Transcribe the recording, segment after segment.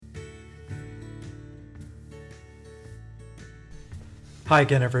Hi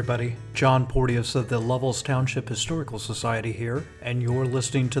again, everybody. John Porteous of the Lovels Township Historical Society here, and you're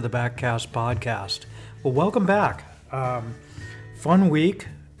listening to the BackCast Podcast. Well, welcome back. Fun week.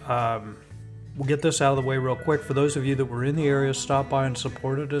 We'll get this out of the way real quick. For those of you that were in the area, stopped by and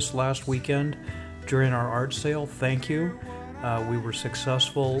supported us last weekend during our art sale, thank you. We were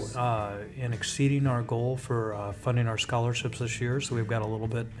successful in exceeding our goal for funding our scholarships this year, so we've got a little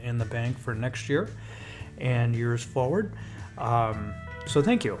bit in the bank for next year and years forward. So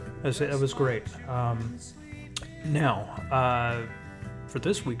thank you. It was great. Now, for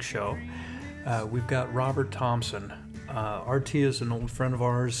this week's show, we've got Robert Thompson. RT is an old friend of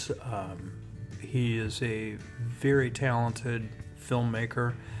ours. He is a very talented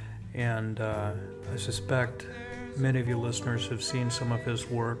filmmaker, and I suspect many of you listeners have seen some of his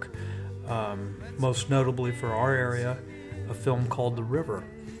work, most notably for our area, a film called The River.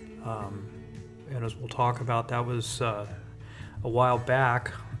 And as we'll talk about, that was a while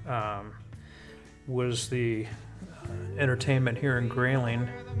back, was the entertainment here in Grayling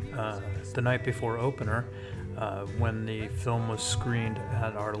the night before opener when the film was screened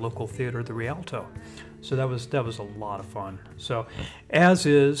at our local theater, the Rialto. So that was a lot of fun. So, as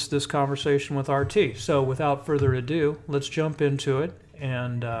is this conversation with RT. So without further ado, let's jump into it,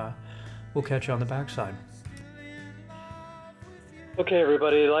 and we'll catch you on the backside. Okay,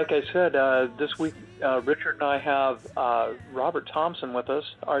 everybody. Like I said, this week Richard and I have Robert Thompson with us,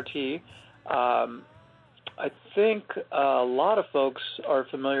 RT. I think a lot of folks are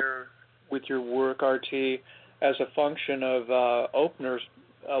familiar with your work, RT, as a function of openers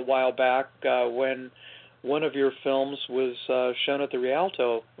a while back when one of your films was shown at the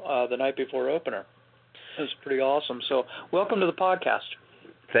Rialto the night before opener. It was pretty awesome. So welcome to the podcast.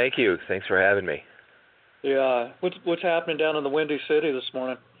 Thank you. Thanks for having me. Yeah. What's happening down in the Windy City this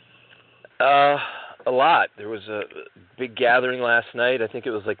morning? A lot. There was a big gathering last night. I think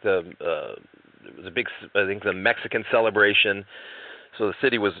it was like the Mexican celebration. So the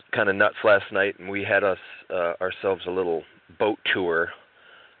city was kind of nuts last night, and we had ourselves a little boat tour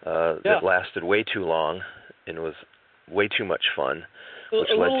that lasted way too long, and was way too much fun, which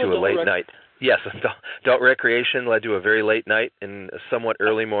led to a late night. Yes, adult recreation led to a very late night and a somewhat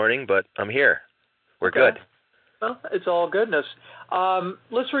early morning, but I'm here. We're good. Well, it's all goodness.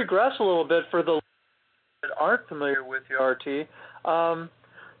 Let's regress a little bit for the that aren't familiar with you, RT.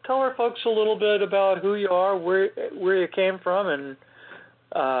 Tell our folks a little bit about who you are, where you came from, and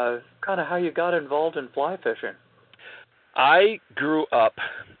kind of how you got involved in fly fishing. I grew up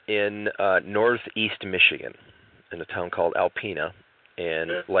in northeast Michigan in a town called Alpena,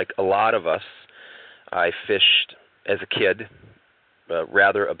 and like a lot of us, I fished as a kid,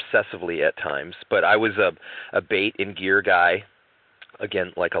 rather obsessively at times, but I was a bait and gear guy,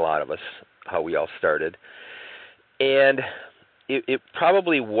 again, like a lot of us, how we all started. And it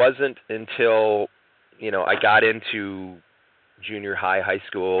probably wasn't until, I got into junior high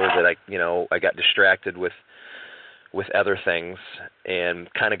school that I got distracted with other things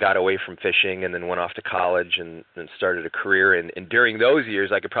and kind of got away from fishing, and then went off to college and started a career. And during those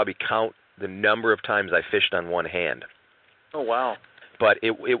years, I could probably count the number of times I fished on one hand. Oh, wow. But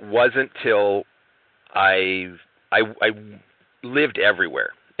it wasn't till I lived everywhere.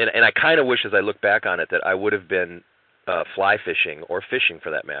 And I kind of wish, as I look back on it, that I would have been fly fishing, or fishing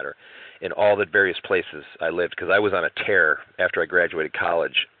for that matter, in all the various places I lived, because I was on a tear after I graduated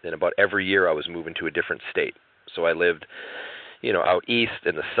college, and about every year I was moving to a different state. So I lived, out east,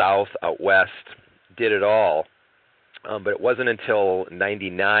 in the south, out west, did it all. But it wasn't until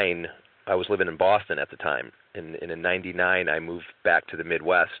 99, I was living in Boston at the time, and in 99 I moved back to the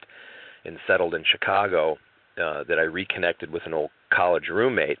Midwest and settled in Chicago, that I reconnected with an old college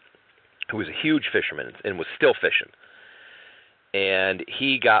roommate who was a huge fisherman and was still fishing. And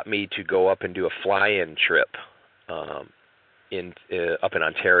he got me to go up and do a fly-in trip up in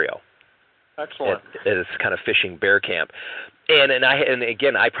Ontario. Excellent. At this kind of fishing bear camp. And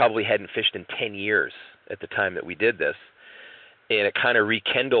again, I probably hadn't fished in 10 years at the time that we did this. And it kind of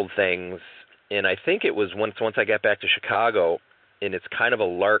rekindled things. And I think it was once I got back to Chicago, and it's kind of a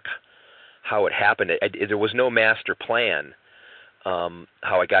lark how it happened. There was no master plan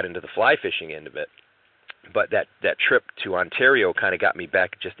how I got into the fly fishing end of it. But that trip to Ontario kind of got me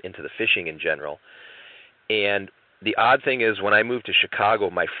back just into the fishing in general. And the odd thing is, when I moved to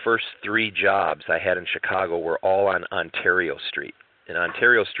Chicago, my first 3 jobs I had in Chicago were all on Ontario Street. And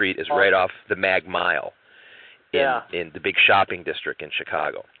Ontario Street is right off the Mag Mile in the big shopping district in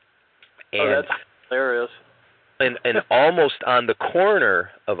Chicago. And that's hilarious. And almost on the corner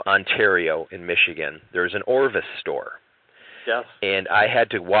of Ontario in Michigan, there's an Orvis store. Yes. And I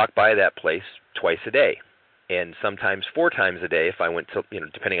had to walk by that place twice a day. and sometimes 4 times a day if I went to,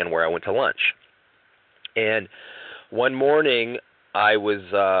 depending on where I went to lunch. And one morning I was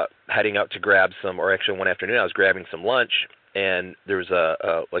heading out to grab some, or actually one afternoon I was grabbing some lunch, and there was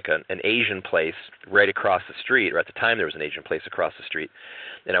an Asian place right across the street, or at the time there was an Asian place across the street,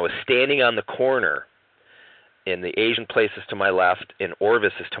 and I was standing on the corner, and the Asian place is to my left, and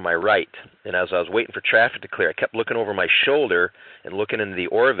Orvis is to my right. And as I was waiting for traffic to clear, I kept looking over my shoulder and looking into the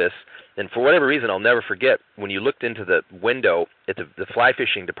Orvis, and for whatever reason, I'll never forget, when you looked into the window, at the fly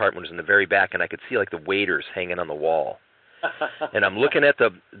fishing department was in the very back, and I could see like the waders hanging on the wall. And I'm looking at the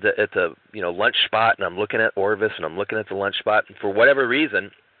lunch spot, and I'm looking at Orvis, and I'm looking at the lunch spot, and for whatever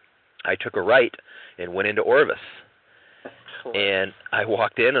reason, I took a right and went into Orvis. And I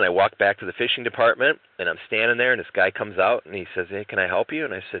walked in, and I walked back to the fishing department, and I'm standing there, and this guy comes out, and he says, "Hey, can I help you?"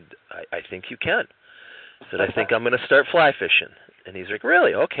 And I said, I think you can. I said, "I think I'm going to start fly fishing." And he's like,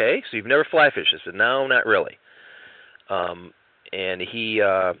 "Really? Okay, so you've never fly fished?" I said, "No, not really." And he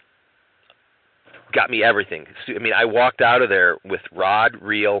got me everything. I mean, I walked out of there with rod,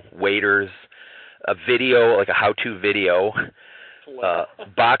 reel, waders, a video, like a how-to video,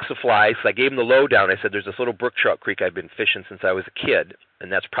 box of flies. So I gave him the lowdown. I said, "There's this little brook trout creek I've been fishing since I was a kid,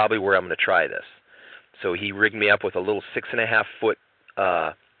 and that's probably where I'm going to try this." So he rigged me up with a little 6.5 foot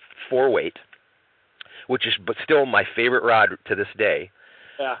 4-weight, which is but still my favorite rod to this day.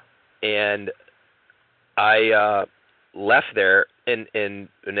 Yeah. And I left there, and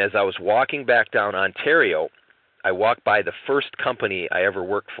as I was walking back down Ontario, I walked by the first company I ever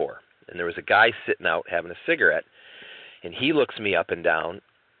worked for, and there was a guy sitting out having a cigarette. And he looks me up and down,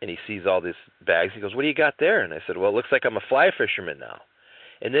 and he sees all these bags. He goes, "What do you got there?" And I said, "Well, it looks like I'm a fly fisherman now."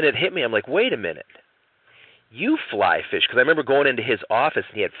 And then it hit me. I'm like, wait a minute. You fly fish? Because I remember going into his office,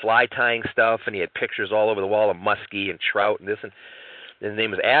 and he had fly tying stuff, and he had pictures all over the wall of muskie and trout and this. And his name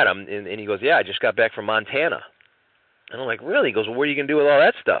was Adam. And he goes, "Yeah, I just got back from Montana." And I'm like, "Really?" He goes, "Well, what are you going to do with all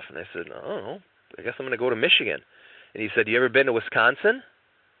that stuff?" And I said, "I don't know. I guess I'm going to go to Michigan." And he said, "You ever been to Wisconsin?"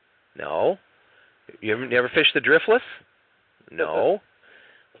 "No." You ever fished the driftless?" "No."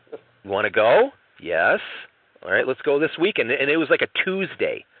 "You want to go?" "Yes." "All right, let's go this weekend." And it was like a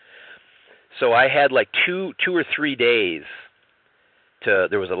Tuesday. So I had like two or 3 days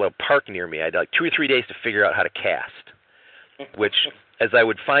there was a little park near me. I had like 2 or 3 days to figure out how to cast, which, as I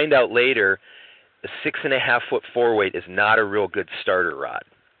would find out later, a 6.5 foot 4-weight is not a real good starter rod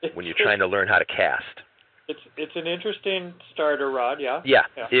when you're trying to learn how to cast. It's an interesting starter rod, yeah. Yeah.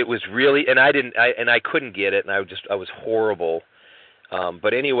 It was really, and I couldn't get it, and I was horrible.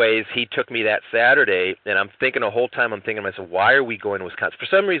 But anyways, he took me that Saturday, and I'm thinking the whole time, I'm thinking to myself, why are we going to Wisconsin? For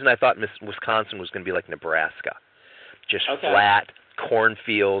some reason, I thought Wisconsin was going to be like Nebraska, just flat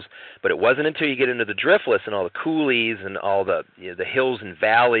cornfields. But it wasn't until you get into the driftless and all the coulees and all the the hills and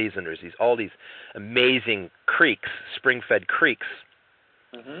valleys, and there's all these amazing creeks, spring-fed creeks,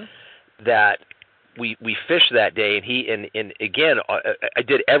 that we fished that day. And again, I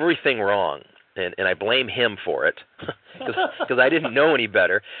did everything wrong. And I blame him for it because I didn't know any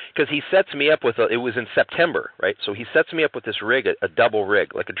better. Because he sets me up with it was in September, right? So he sets me up with this rig, a double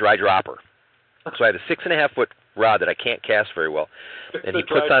rig, like a dry dropper. So I have a 6.5 foot rod that I can't cast very well, and he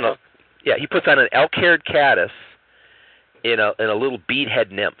puts on an elk-haired caddis in a little beadhead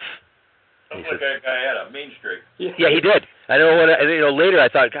nymph. Looks like that guy had a mean streak. Yeah, he did. I know. Later I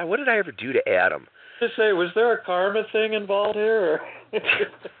thought, God, what did I ever do to Adam? Just say, was there a karma thing involved here? Or?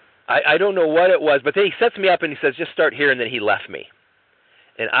 I don't know what it was, but then he sets me up and he says, "Just start here," and then he left me.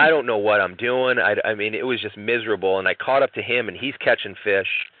 And I don't know what I'm doing. I mean, it was just miserable. And I caught up to him, and he's catching fish.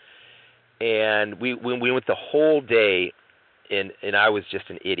 And we went the whole day, and I was just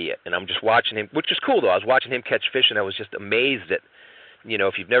an idiot. And I'm just watching him, which is cool, though. I was watching him catch fish, and I was just amazed at,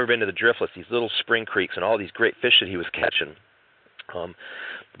 if you've never been to the driftless, these little spring creeks and all these great fish that he was catching.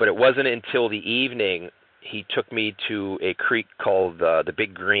 But it wasn't until the evening he took me to a creek called the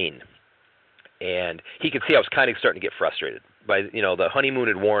Big Green, and he could see I was kind of starting to get frustrated. By the honeymoon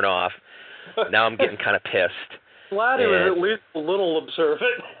had worn off. Now I'm getting kind of pissed. Glad he was at least a little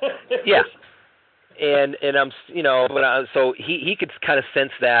observant. Yeah, and I'm so he could kind of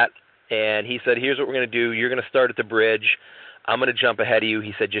sense that, and he said, "Here's what we're going to do. You're going to start at the bridge. I'm going to jump ahead of you."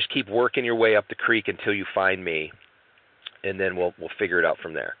 He said, "Just keep working your way up the creek until you find me, and then we'll figure it out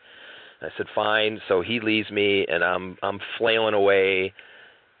from there." I said, "Fine." So he leaves me, and I'm flailing away,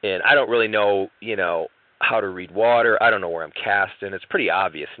 and I don't really know, how to read water. I don't know where I'm casting. It's pretty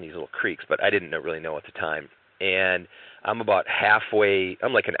obvious in these little creeks, but I didn't really know at the time. And I'm about halfway.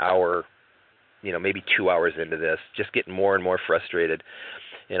 I'm like an hour, maybe 2 hours into this, just getting more and more frustrated.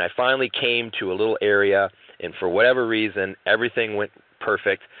 And I finally came to a little area, and for whatever reason, everything went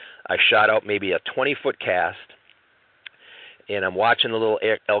perfect. I shot out maybe a 20-foot cast, and I'm watching the little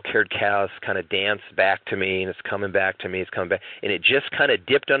elk-haired cows kind of dance back to me, and it's coming back to me, it's coming back, and it just kind of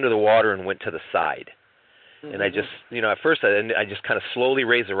dipped under the water and went to the side. Mm-hmm. And I just, at first I just kind of slowly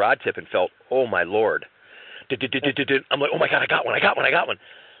raised the rod tip and felt, oh my Lord. I'm like, oh my God, I got one.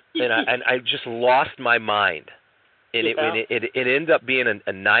 And I just lost my mind. And it ended up being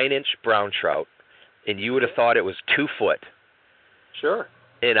a 9-inch brown trout, and you would have thought it was 2 foot. Sure.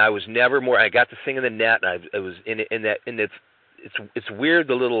 And I was never more. I got this thing in the net, and I was in that. And it's weird,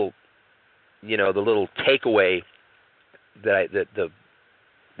 the little takeaway that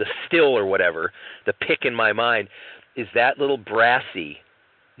the still or whatever, the pick in my mind is that little brassy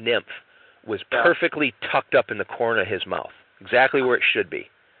nymph was perfectly tucked up in the corner of his mouth, exactly where it should be.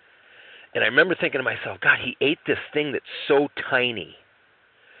 And I remember thinking to myself, God, he ate this thing that's so tiny.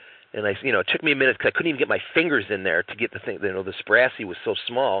 And it took me a minute because I couldn't even get my fingers in there to get the thing. This brassy was so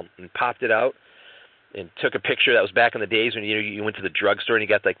small, and popped it out and took a picture. That was back in the days when you went to the drugstore and you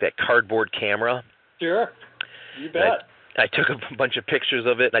got like that cardboard camera. Sure, you bet. I took a bunch of pictures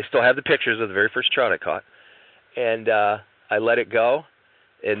of it, and I still have the pictures of the very first trout I caught. And I let it go,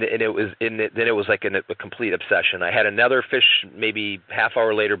 and then it was like a complete obsession. I had another fish maybe half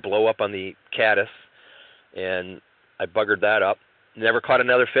hour later blow up on the caddis, and I buggered that up. Never caught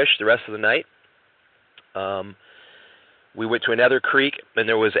another fish the rest of the night. We went to another creek, and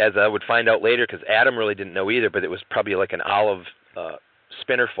there was, as I would find out later, because Adam really didn't know either, but it was probably like an olive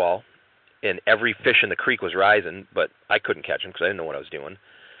spinner fall, and every fish in the creek was rising, but I couldn't catch them because I didn't know what I was doing.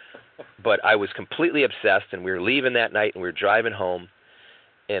 But I was completely obsessed, and we were leaving that night, and we were driving home,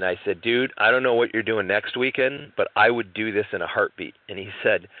 and I said, dude, I don't know what you're doing next weekend, but I would do this in a heartbeat. And he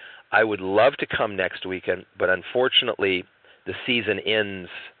said, I would love to come next weekend, but unfortunately the season ends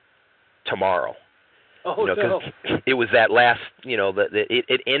tomorrow. Oh, no. It was that last,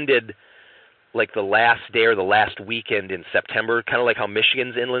 it ended like the last day or the last weekend in September, kind of like how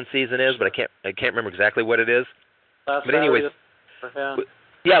Michigan's inland season is, but I can't remember exactly what it is. But anyways,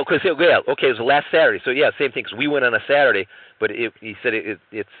 yeah, because it was the last Saturday. So yeah, same thing. Cause we went on a Saturday, but he said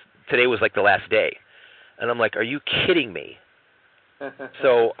it's today was like the last day, and I'm like, are you kidding me?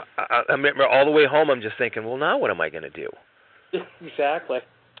 So I remember all the way home, I'm just thinking, well, now what am I going to do? Exactly.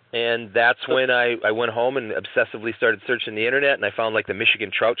 And that's when I went home and obsessively started searching the internet, and I found like the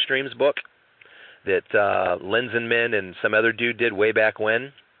Michigan Trout Streams book that Linsenman and some other dude did way back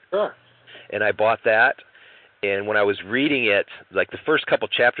when. Sure. And I bought that, and when I was reading it, like the first couple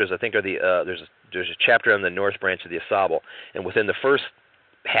chapters, I think are there's a chapter on the North Branch of the Asable, and within the front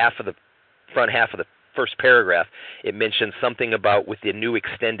half of the first paragraph, it mentions something about with the new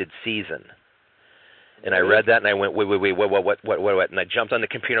extended season. And I read that, and I went, wait, what? And I jumped on the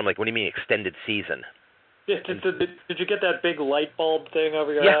computer. I'm like, what do you mean extended season? Did you get that big light bulb thing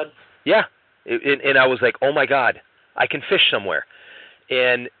over your head? Yeah. And I was like, oh, my God, I can fish somewhere.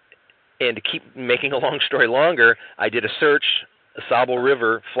 And to keep making a long story longer, I did a search, Asable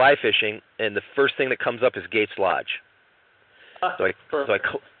River fly fishing, and the first thing that comes up is Gates Lodge. So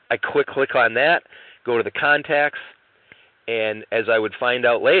I click on that, go to the contacts, and as I would find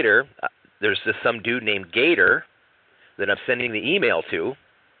out later, there's some dude named Gator that I'm sending the email to,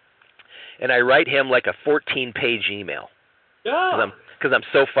 and I write him like a 14-page email. Yeah. Because I'm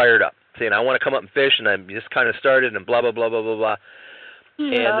so fired up, saying I want to come up and fish, and I'm just kind of started, and blah, blah, blah, blah, blah, blah.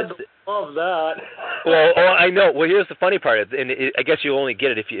 Yeah, I love that. Well, I know. Well, here's the funny part, and I guess you'll only get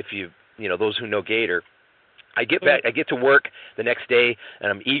it if you those who know Gator. I get to work the next day,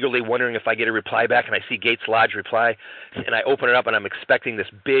 and I'm eagerly wondering if I get a reply back, and I see Gates Lodge reply, and I open it up, and I'm expecting this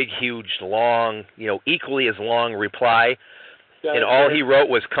big, huge, long, equally as long reply, and all he wrote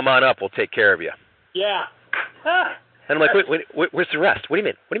was, come on up, we'll take care of you. Yeah. And I'm like, wait, where's the rest? What do you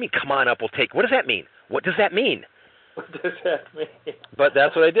mean? What do you mean, come on up, we'll take, what does that mean? What does that mean? What does that mean? But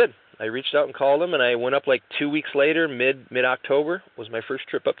that's what I did. I reached out and called him, and I went up like 2 weeks later, mid-October, was my first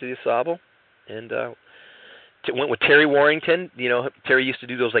trip up to the Asable, and went with Terry Warrington. Terry used to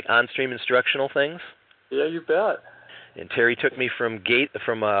do those like on-stream instructional things. Yeah, you bet. And Terry took me from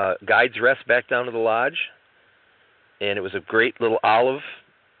Guide's Rest back down to the lodge, and it was a great little olive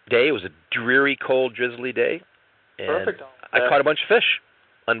day. It was a dreary, cold, drizzly day, and perfect. I caught a bunch of fish,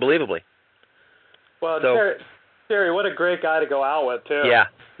 unbelievably. Well, so, Terry, what a great guy to go out with too.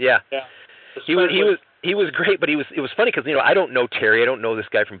 Yeah. He was great, but it was funny because I don't know Terry. I don't know this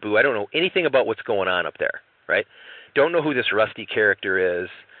guy from Boo. I don't know anything about what's going on up there. Right? Don't know who this Rusty character is.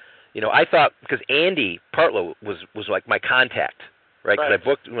 I thought because Andy Partlow was like my contact, right? Because I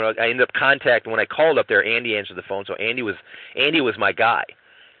booked I ended up contacting when I called up there. Andy answered the phone, so Andy was my guy.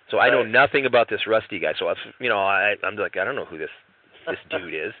 So I know nothing about this Rusty guy. So I'm like, I don't know who this this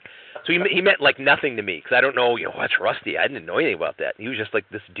dude is. So he meant like nothing to me because I don't know, what's Rusty? I didn't know anything about that. He was just like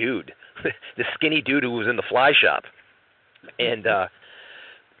this dude, this skinny dude who was in the fly shop. And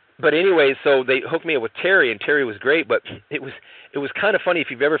but anyway, so they hooked me up with Terry, and Terry was great. But it was kind of funny if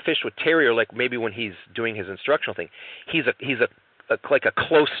you've ever fished with Terry, or like maybe when he's doing his instructional thing. He's like a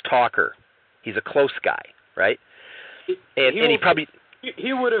close talker. He's a close guy, right? And he probably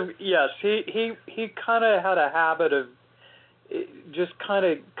he would have, yes. He kind of had a habit of just kind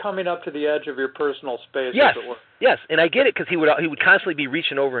of coming up to the edge of your personal space. Yes, as it were. Yes, and I get it because he would constantly be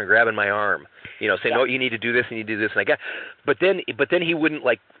reaching over and grabbing my arm, saying, "Oh, you need to do this, and you need to do this," and but then he wouldn't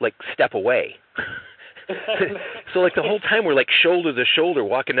like step away. So like the whole time we're like shoulder to shoulder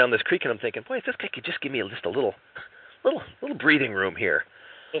walking down this creek, and I'm thinking, boy, if this guy could just give me just a little breathing room here.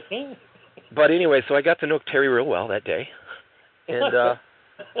 But anyway, so I got to know Terry real well that day, and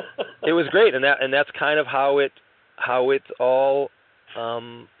it was great, and that's kind of how it all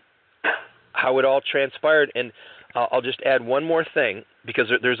transpired. And I'll just add one more thing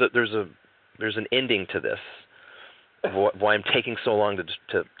because there's an ending to this. Why I'm taking so long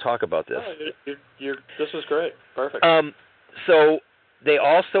to talk about this. Oh, this is great. Perfect. So they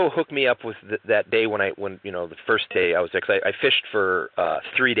also hooked me up with that day when the first day I was there, because I fished for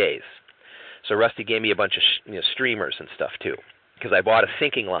 3 days. So Rusty gave me a bunch of streamers and stuff too, because I bought a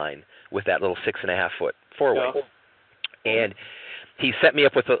sinking line with that little 6.5 foot 4-weight, and he set me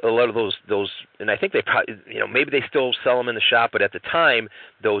up with a lot of those, and I think they probably, maybe they still sell them in the shop, but at the time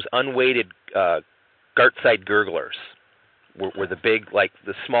those unweighted Gartside gurglers were the big, like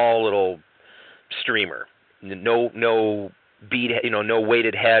the small little streamer, no bead, no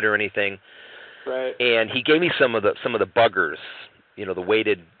weighted head or anything. Right. And he gave me some of the buggers, the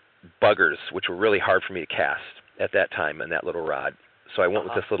weighted buggers, which were really hard for me to cast at that time in that little rod. So I went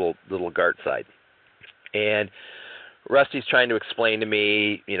with this little Gartside. And Rusty's trying to explain to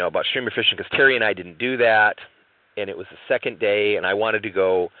me, about streamer fishing, because Terry and I didn't do that, and it was the second day, and I wanted to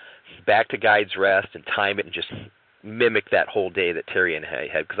go back to Guide's Rest and time it and just mimic that whole day that Terry and I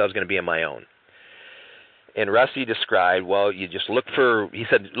had, because I was going to be on my own. And Rusty described, well, you just look for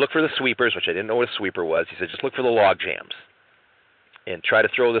the sweepers, which I didn't know what a sweeper was. He said, just look for the log jams and try to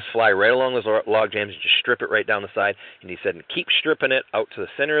throw this fly right along those log jams and just strip it right down the side. And he said, and keep stripping it out to the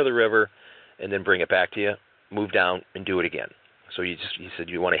center of the river and then bring it back to you, move down, and do it again. So he said,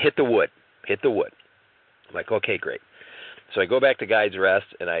 you want to hit the wood. I'm like, okay, great. So I go back to Guide's Rest,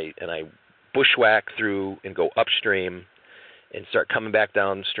 and I bushwhack through and go upstream and start coming back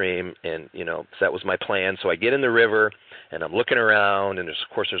downstream, and so that was my plan. So I get in the river, and I'm looking around, and of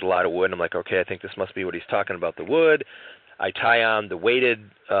course there's a lot of wood, and I'm like, okay, I think this must be what he's talking about, the wood. I tie on the weighted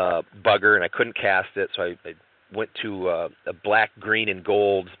bugger, and I couldn't cast it, so I went to a black, green, and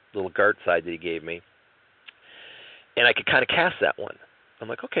gold little Gartside that he gave me, and I could kind of cast that one. I'm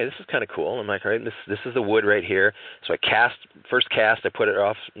like, okay, this is kind of cool. I'm like, all right, this is the wood right here. So I first cast, I put it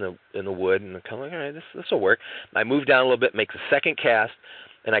off in the wood, and I'm kind of like, all right, this will work. I move down a little bit, make the second cast,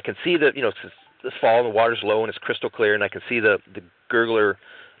 and I can see that, it's this fall, and the water's low, and it's crystal clear, and I can see the gurgler,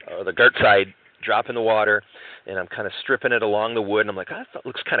 the Gartside, drop in the water, and I'm kind of stripping it along the wood, and I'm like, oh, that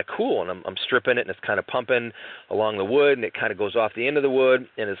looks kind of cool, and I'm stripping it, and it's kind of pumping along the wood, and it kind of goes off the end of the wood,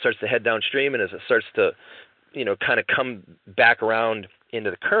 and it starts to head downstream, and as it starts to, kind of come back around into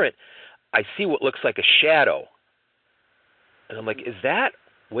the current, I see what looks like a shadow, and I'm like,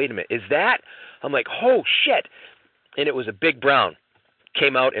 wait a minute, I'm like, oh shit, and it was a big brown,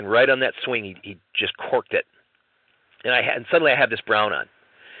 came out, and right on that swing, he just corked it, and suddenly I have this brown on,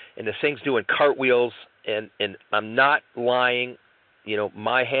 and this thing's doing cartwheels, and I'm not lying,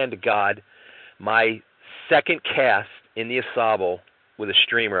 my hand to God, my second cast in the Asable with a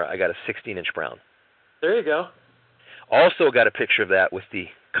streamer, I got a 16-inch brown. There you go. Also got a picture of that with the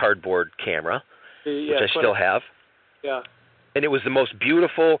cardboard camera, which I still have. Yeah. And it was the most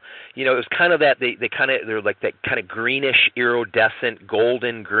beautiful, it was kind of that, they're like that kind of greenish, iridescent,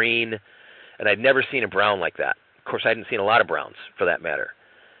 golden green, and I'd never seen a brown like that. Of course, I hadn't seen a lot of browns, for that matter.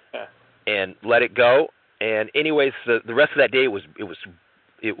 Yeah. And let it go, and anyways, the rest of that day,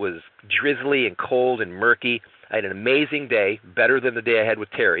 it was drizzly and cold and murky. I had an amazing day, better than the day I had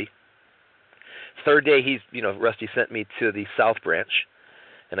with Terry. Third day, Rusty sent me to the South Branch,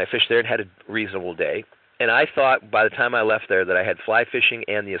 and I fished there and had a reasonable day. And I thought by the time I left there that I had fly fishing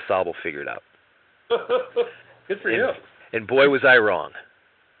and the Asable figured out. Good for you. And boy, was I wrong.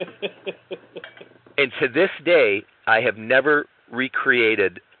 And to this day, I have never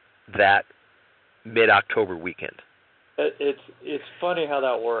recreated that mid-October weekend. It's funny how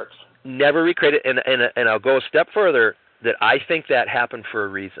that works. Never recreated, and I'll go a step further, that I think that happened for a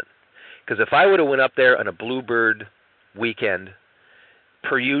reason. Because if I would have went up there on a bluebird weekend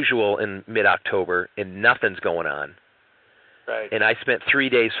per usual in mid-October and nothing's going on, right, and I spent 3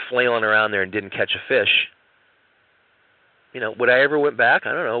 days flailing around there and didn't catch a fish, would I ever went back?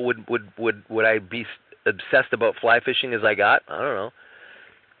 I don't know. Would I be obsessed about fly fishing as I got? I don't know.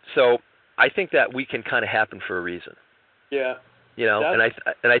 So I think that weekend kind of happened for a reason. Yeah. And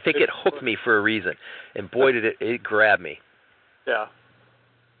I think it hooked me for a reason, and boy did it grab me. Yeah.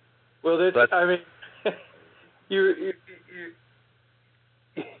 Well, I mean,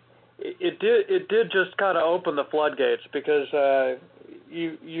 it did just kind of open the floodgates because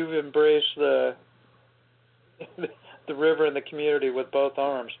you've embraced the river and the community with both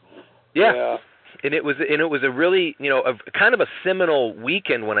arms. Yeah. And it was a really a kind of a seminal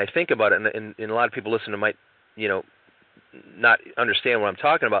weekend when I think about it, and a lot of people listening might not understand what I'm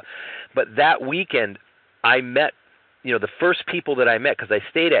talking about, but that weekend I met the first people that I met, because I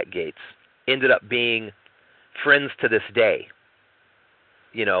stayed at Gates, ended up being friends to this day.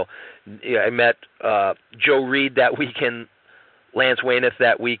 I met Joe Reed that weekend, Lance Weymouth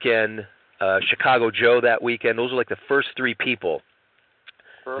that weekend, Chicago Joe that weekend. Those are like the first 3 people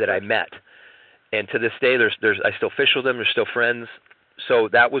that I met. And to this day, I still fish with them. They're still friends. So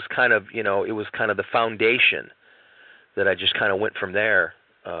that was kind of, it was kind of the foundation that I just kind of went from there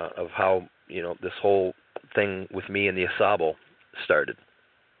of how, this whole thing with me and the Asabo started.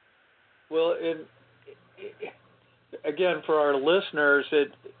 Well, again, for our listeners,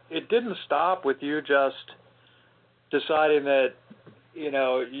 it didn't stop with you just deciding that,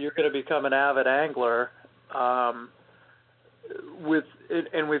 you're going to become an avid angler. And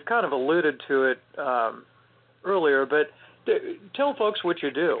we've kind of alluded to it earlier, but tell folks what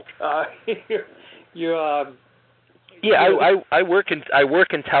you do. I work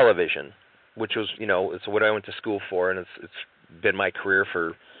in television, which was it's what I went to school for, and it's been my career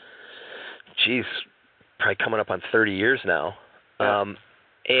for probably coming up on 30 years now. Yeah.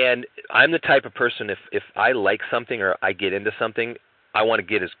 And I'm the type of person, if I like something or I get into something, I want to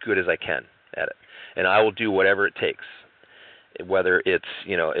get as good as I can at it, and I will do whatever it takes. Whether it's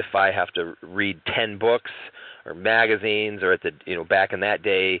if I have to read 10 books or magazines, or at the back in that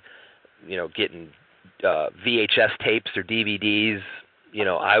day, getting VHS tapes or DVDs,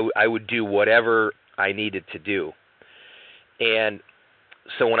 I would do whatever I needed to do. And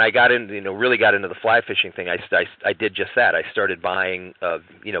so when I got into really got into the fly fishing thing, I did just that. I started buying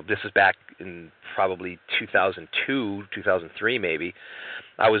this is back in probably 2002, 2003 maybe.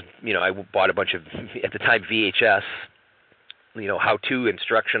 I bought a bunch of, at the time, VHS, how-to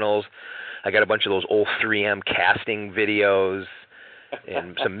instructionals. I got a bunch of those old 3M casting videos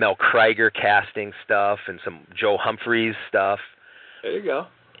and some Mel Krieger casting stuff and some Joe Humphreys stuff. There you go.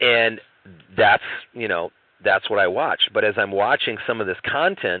 And that's what I watch. But as I'm watching some of this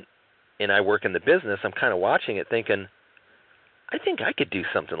content and I work in the business, I'm kind of watching it thinking, I think I could do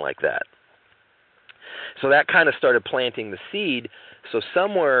something like that. So that kind of started planting the seed. So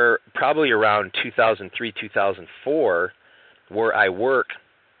somewhere probably around 2003, 2004, where I work,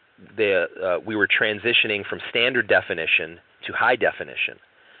 we were transitioning from standard definition to high definition.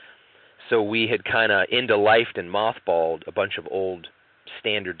 So we had kind of end-of-lifed and mothballed a bunch of old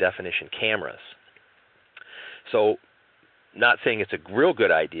standard definition cameras. So not saying it's a real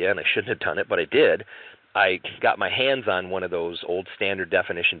good idea, and I shouldn't have done it, but I did. I got my hands on one of those old standard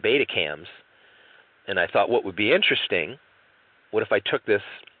definition beta cams, and I thought what would be interesting, what if I took this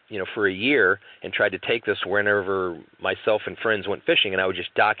for a year and tried to take this whenever myself and friends went fishing, and I would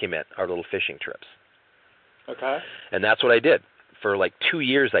just document our little fishing trips. Okay. And that's what I did. For like 2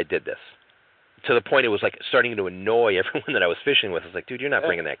 years I did this. To the point it was like starting to annoy everyone that I was fishing with. I was like, dude, you're not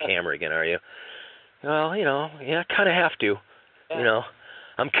bringing that camera again, are you? Well, I kind of have to. Yeah.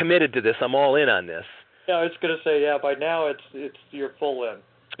 I'm committed to this. I'm all in on this. Yeah, I was going to say, by now it's you're full in.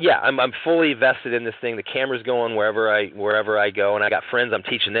 Yeah, I'm fully vested in this thing. The camera's going wherever I go, and I got friends. I'm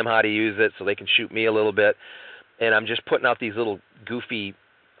teaching them how to use it so they can shoot me a little bit, and I'm just putting out these little goofy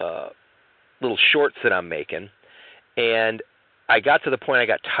little shorts that I'm making. And I got to the point I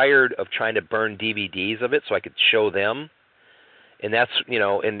got tired of trying to burn DVDs of it so I could show them. And that's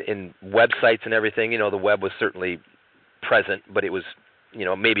in websites and everything. The web was certainly present, but it was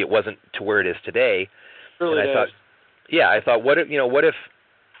maybe it wasn't to where it is today. Really and I thought, what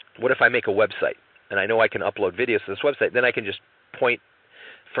if I make a website, and I know I can upload videos to this website, then I can just point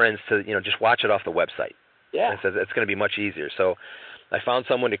friends to, just watch it off the website. Yeah. And I said, it's going to be much easier. So I found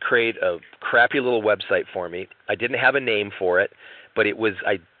someone to create a crappy little website for me. I didn't have a name for it, but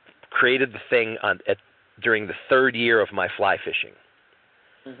I created the thing during the third year of my fly fishing.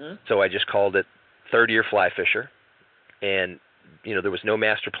 Mm-hmm. So I just called it Third Year Fly Fisher. And, there was no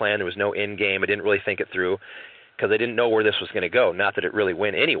master plan. There was no end game. I didn't really think it through. because I didn't know where this was going to go. Not that it really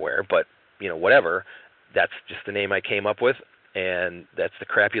went anywhere, but whatever. That's just the name I came up with, and that's the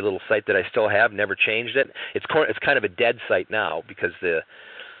crappy little site that I still have. Never changed it. It's kind of a dead site now because the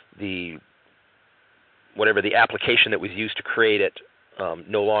application that was used to create it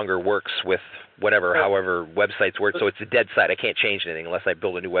no longer works with however websites work. So it's a dead site. I can't change anything unless I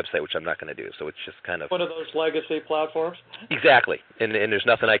build a new website, which I'm not going to do. So it's just kind of one of those legacy platforms. Exactly, and there's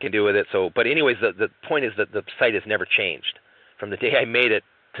nothing I can do with it. So, but anyways, the point is that the site has never changed from the day I made it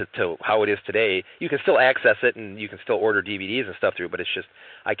to how it is today. You can still access it and you can still order DVDs and stuff through, but it's just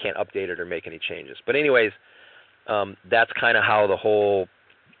I can't update it or make any changes. But anyways, that's kind of how the whole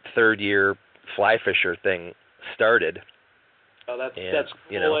third year fly fisher thing started. Oh, that's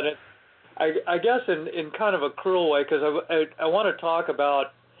cool. And I guess in kind of a cruel way, because I want to talk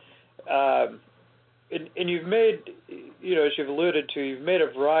about, and you've made, as you've alluded to, you've made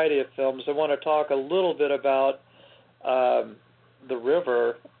a variety of films. I want to talk a little bit about The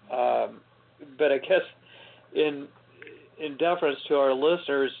River, but I guess in deference to our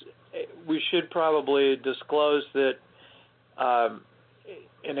listeners, we should probably disclose that,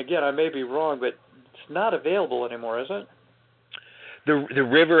 and again, I may be wrong, but it's not available anymore, is it? The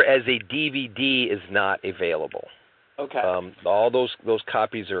River as a DVD is not available. Okay. All those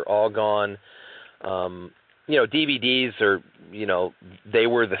copies are all gone. DVDs are, they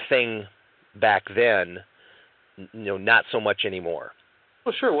were the thing back then. Not so much anymore.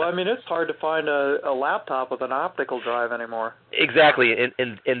 Well, sure. Well, I mean, it's hard to find a laptop with an optical drive anymore. Exactly,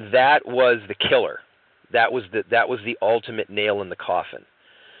 and that was the killer. That was the ultimate nail in the coffin.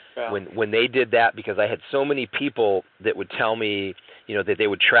 Yeah. When they did that, because I had so many people that would tell me, that they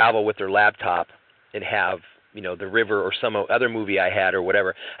would travel with their laptop and have, The River or some other movie I had or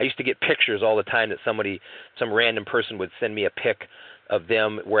whatever. I used to get pictures all the time that some random person would send me a pic of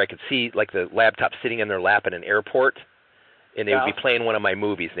them where I could see like the laptop sitting in their lap at an airport, and they would be playing one of my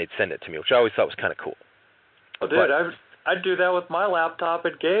movies, and they'd send it to me, which I always thought was kind of cool. Oh, dude, I'd do that with my laptop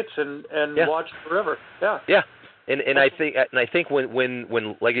at Gates and watch The River. Yeah. Yeah. And I think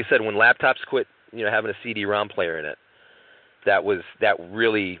when like you said, when laptops quit, having a CD-ROM player in it, that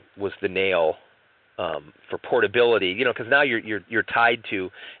really was the nail for portability. Because now you're tied to,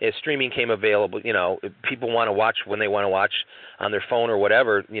 as streaming came available, people want to watch when they want to watch on their phone or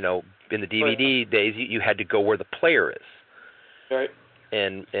whatever. In the DVD days, you had to go where the player is. Right.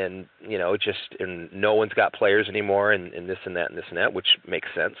 And and no one's got players anymore, and this and that, which makes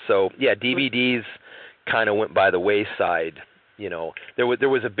sense. So yeah, DVDs kind of went by the wayside. There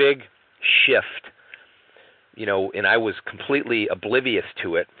was a big shift, and I was completely oblivious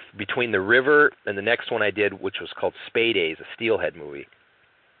to it between The River and the next one I did, which was called Spay Days, a steelhead movie,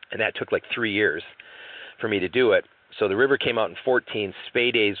 and that took like 3 years for me to do it. So The River came out in 14,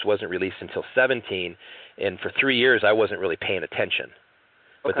 Spay Days wasn't released until 17, and for 3 years I wasn't really paying attention.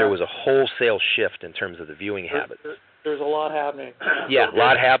 But there was a wholesale shift in terms of the viewing habits. There's a lot happening. Yeah, a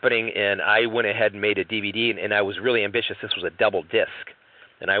lot happening, and I went ahead and made a DVD, and I was really ambitious. This was a double disc,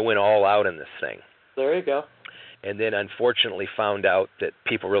 and I went all out in this thing. There you go. And then unfortunately found out that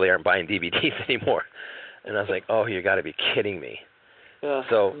people really aren't buying DVDs anymore. And I was like, oh, you got to be kidding me. Yeah,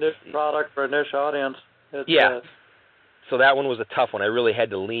 so, niche product for a niche audience. So that one was a tough one. I really had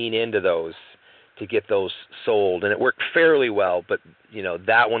to lean into those to get those sold, and it worked fairly well, but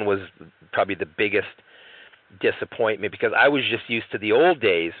that one was probably the biggest disappointment, because I was just used to the old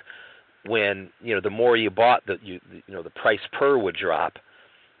days when the more you bought, the price per would drop.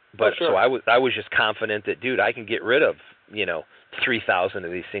 But so I was just confident that, dude, I can get rid of 3,000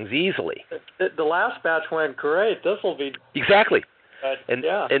 of these things easily. The last batch went great. This will be exactly. And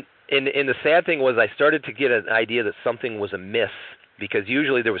the sad thing was, I started to get an idea that something was amiss, because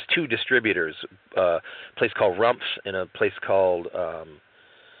usually there was two distributors, a place called Rump's and a place called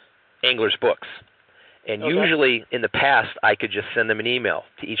Angler's Books. And usually in the past, I could just send them an email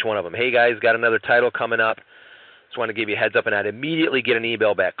to each one of them. Hey, guys, got another title coming up. Just want to give you a heads up, and I'd immediately get an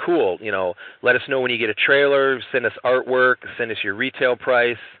email back. Cool, let us know when you get a trailer, send us artwork, send us your retail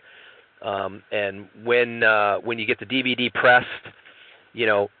price, and when you get the DVD pressed,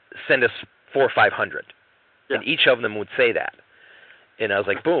 send us 400 or 500. Yeah. And each of them would say that. And I was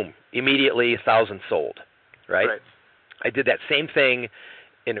like, boom, immediately 1,000 sold, right? I did that same thing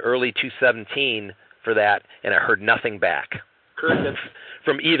in early 2017 for that, and I heard nothing back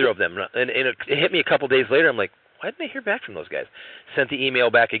from either of them. And it hit me a couple days later. I'm like, why didn't I hear back from those guys? Sent the email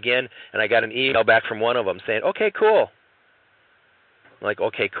back again, and I got an email back from one of them saying, okay, cool. I'm like,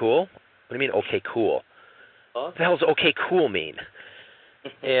 okay, cool? What do you mean, okay, cool? What the hell does okay, cool mean?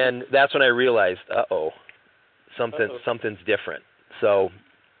 And that's when I realized, something's different. So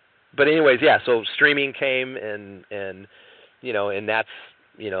But anyways, yeah. So streaming came, and that's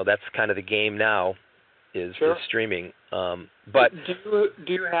kind of the game now, is streaming. But do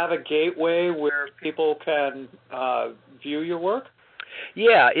you have a gateway where people can view your work?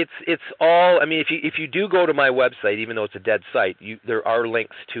 Yeah, it's all. I mean, if you do go to my website, even though it's a dead site, there are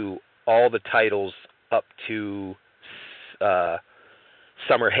links to all the titles up to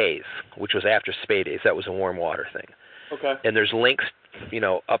Summer Haze, which was after Spade Days. That was a warm water thing. Okay. And there's links,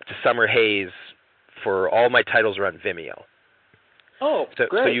 up to Summer Haze for all my titles are on Vimeo. Oh,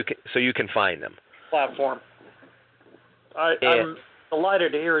 great. So you can find them. Platform. I'm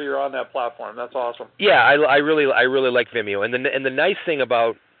delighted to hear you're on that platform. That's awesome. Yeah, I really like Vimeo, and the nice thing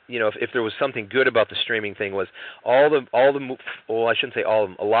about if there was something good about the streaming thing was all the well, I shouldn't say all of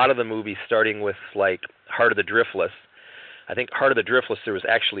them, a lot of the movies, starting with like Heart of the Driftless. I think Heart of the Driftless, there was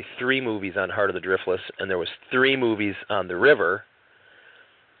actually 3 movies on Heart of the Driftless, and there was 3 movies on The River,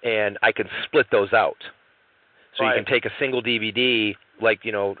 and I could split those out. So you can take a single DVD, like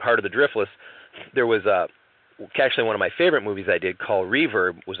Heart of the Driftless. There was actually one of my favorite movies I did called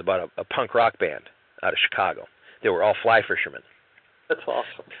Reverb was about a punk rock band out of Chicago. They were all fly fishermen. That's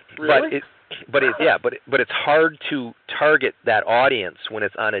awesome. Really? But it's hard to target that audience when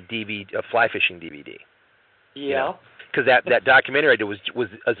it's on a fly fishing DVD. Yeah. Because that documentary I did was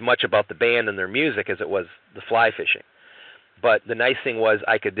as much about the band and their music as it was the fly fishing. But the nice thing was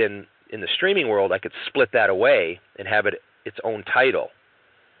I could then, in the streaming world, I could split that away and have it its own title,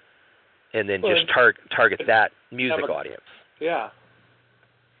 and then just target that music audience. Yeah.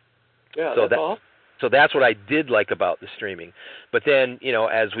 Yeah, so that's awesome. So that's what I did like about the streaming. But then,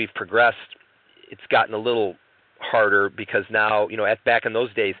 as we've progressed, it's gotten a little harder because now, back in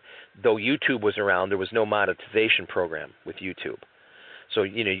those days, though YouTube was around, there was no monetization program with YouTube. So,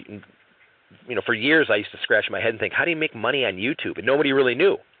 for years I used to scratch my head and think, how do you make money on YouTube? And nobody really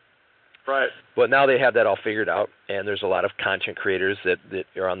knew. Right. But now they have that all figured out, and there's a lot of content creators that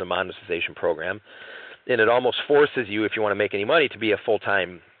are on the monetization program. And it almost forces you, if you want to make any money, to be a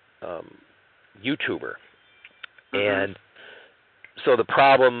full-time YouTuber. Mm-hmm. And so the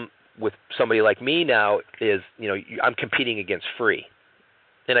problem with somebody like me now is, I'm competing against free.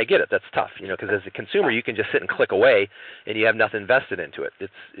 And I get it. That's tough, because as a consumer, you can just sit and click away, and you have nothing invested into it.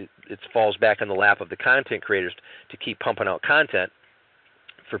 It falls back in the lap of the content creators to keep pumping out content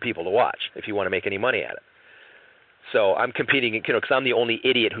for people to watch if you want to make any money at it. So I'm competing, because I'm the only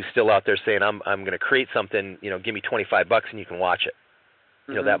idiot who's still out there saying I'm going to create something, give me $25 and you can watch it.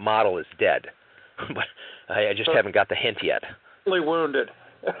 Mm-hmm. That model is dead. But I just haven't got the hint yet. Certainly wounded.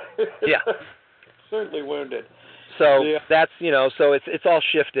 Yeah. Certainly wounded. So that's, so it's all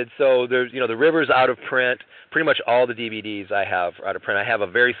shifted. So there's, the River's out of print. Pretty much all the DVDs I have are out of print. I have a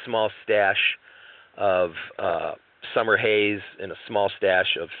very small stash of Summer Haze and a small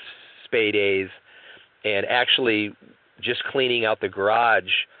stash of Spade Days. And actually, just cleaning out the garage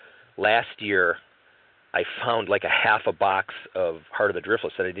last year, I found like a half a box of Heart of the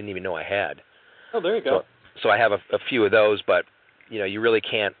Driftless that I didn't even know I had. Oh, there you go. So I have a few of those, but, you really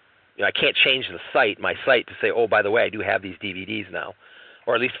can't, I can't change my site to say, oh, by the way, I do have these DVDs now.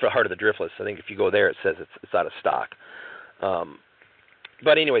 Or at least for Heart of the Driftless. I think if you go there, it says it's out of stock.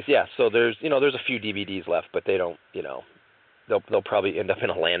 But anyways, yeah, so there's a few DVDs left, but they don't, they'll probably end up in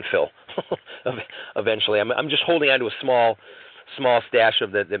a landfill eventually. I'm just holding on to a small stash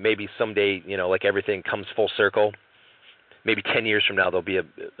of that maybe someday, like everything comes full circle. Maybe 10 years from now, there'll be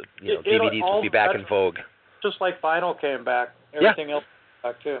DVDs will be back in vogue. Just like vinyl came back, everything else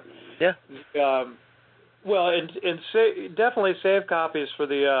came back too. Yeah. Well, and definitely save copies for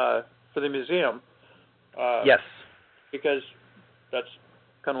the museum. Yes. Because that's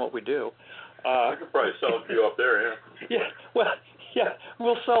kind of what we do. I could probably sell a few up there, yeah. Yeah, well, yeah,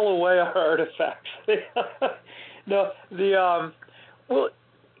 we'll sell away our artifacts. No, well,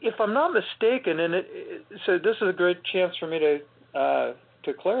 if I'm not mistaken, so this is a great chance for me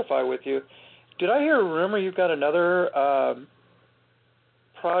to clarify with you. Did I hear a rumor you've got another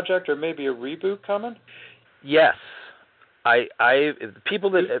project or maybe a reboot coming? Yes, people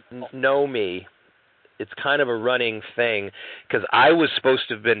that know me, it's kind of a running thing because I was supposed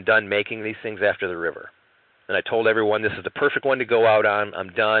to have been done making these things after the River. And I told everyone this is the perfect one to go out on. I'm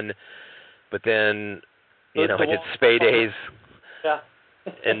done. But then, I did Spade Days. Yeah.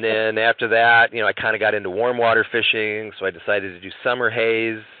 And then after that, I kind of got into warm water fishing, so I decided to do Summer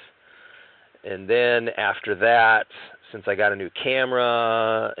Haze. And then after that, since I got a new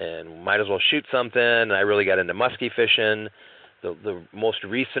camera and might as well shoot something, I really got into muskie fishing. The most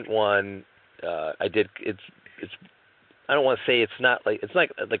recent one I did, it's I don't want to say it's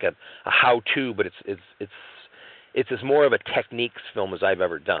like a how-to, but it's as more of a techniques film as I've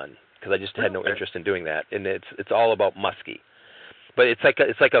ever done, because I just had no interest in doing that, and it's all about muskie. But it's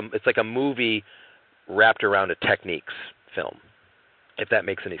like a movie wrapped around a techniques film, if that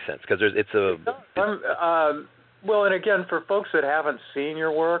makes any sense, because well, and again, for folks that haven't seen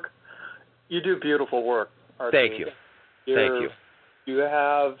your work, you do beautiful work, Archie. Thank you. Thank you. You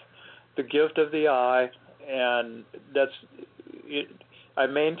have the gift of the eye, and I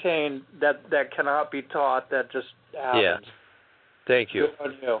maintain that cannot be taught. That just happens. Yeah. Thank you. Good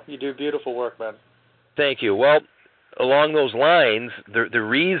on you. You do beautiful work, man. Thank you. Well, along those lines, the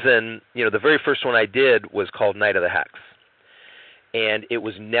reason, the very first one I did was called Night of the Hex, and it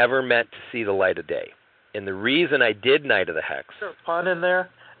was never meant to see the light of day. And the reason I did Night of the Hex. Is there a pun in there?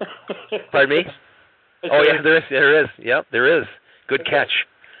 Pardon me? Oh yeah, there is. Yep, there is. Good catch.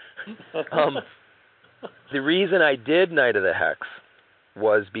 The reason I did Night of the Hex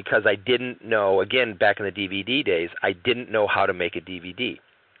was because I didn't know, again, back in the DVD days, I didn't know how to make a DVD.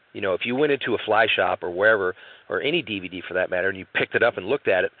 If you went into a fly shop or wherever, or any DVD for that matter, and you picked it up and looked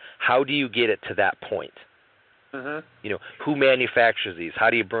at it, how do you get it to that point? Mm-hmm. Who manufactures these? How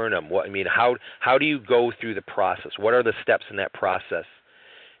do you burn them? How do you go through the process? What are the steps in that process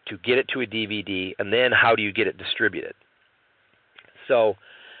to get it to a DVD, and then how do you get it distributed? So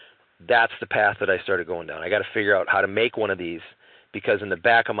that's the path that I started going down. I got to figure out how to make one of these, because in the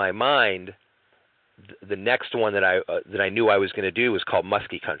back of my mind, the next one that I knew I was going to do was called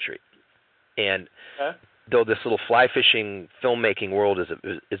Muskie Country. And though this little fly fishing filmmaking world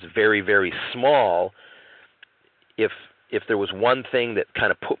is very, very small, if there was one thing that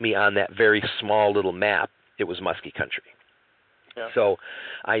kind of put me on that very small little map, it was Muskie Country. Yeah. So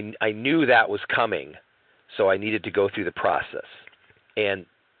I knew that was coming, so I needed to go through the process. And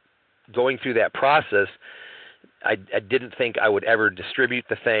going through that process, I didn't think I would ever distribute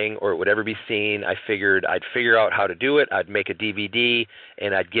the thing or it would ever be seen. I figured I'd figure out how to do it. I'd make a DVD,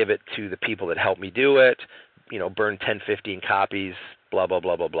 and I'd give it to the people that helped me do it, burn 10, 15 copies, blah, blah,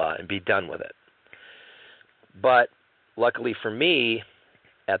 blah, blah, blah, and be done with it. But luckily for me,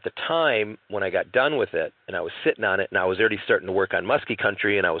 at the time when I got done with it and I was sitting on it and I was already starting to work on Muskie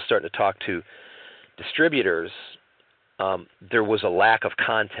Country and I was starting to talk to distributors, there was a lack of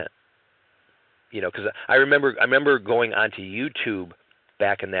content. Because I remember going onto YouTube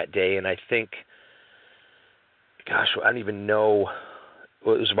back in that day, and I think, gosh, I don't even know,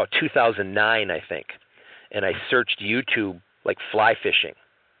 it was about 2009, I think, and I searched YouTube, like fly fishing,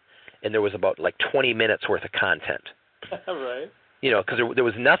 and there was about 20 minutes worth of content. Right. Because there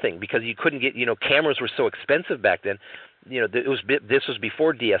was nothing, because you couldn't get, cameras were so expensive back then. This was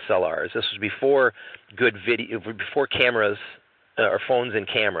before DSLRs. This was before good video, before cameras, or phones and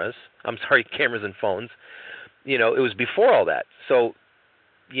cameras. I'm sorry, cameras and phones. It was before all that. So,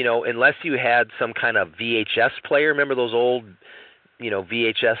 unless you had some kind of VHS player, remember those old,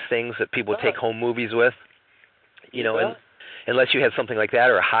 VHS things that people would take home movies with? And unless you had something like that,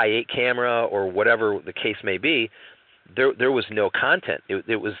 or a high 8 camera, or whatever the case may be, there was no content.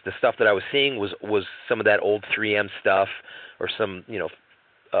 It was the stuff that I was seeing was some of that old 3M stuff, or some,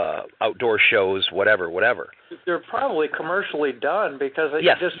 outdoor shows, whatever. They're probably commercially done, because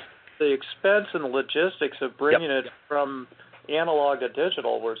just the expense and the logistics of bringing it from analog to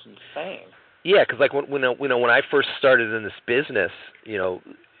digital was insane. Yeah, because when I first started in this business,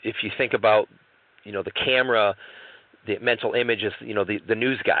 if you think about, the camera, the mental image is, the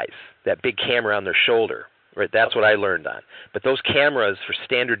news guys, that big camera on their shoulder, right? That's what I learned on. But those cameras, for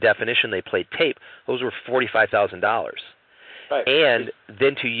standard definition, they played tape. Those were $45,000. Right. And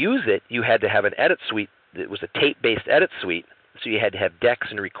then to use it, you had to have an edit suite. It was a tape-based edit suite, so you had to have decks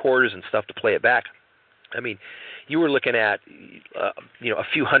and recorders and stuff to play it back. I mean, you were looking at, a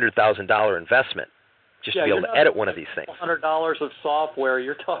few $100,000 investment just to be able to edit one of these things. $100 of software,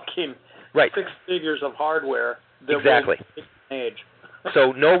 you're talking right. 6 figures of hardware. Exactly. Age.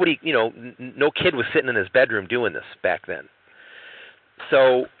 So nobody, no kid was sitting in his bedroom doing this back then.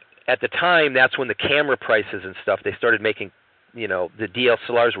 So at the time, that's when the camera prices and stuff, they started making, the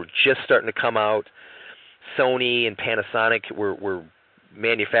DSLRs were just starting to come out. Sony and Panasonic were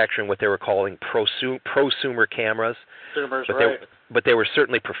manufacturing what they were calling prosumer cameras. But they were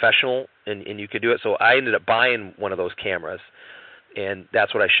certainly professional, and you could do it. So I ended up buying one of those cameras, and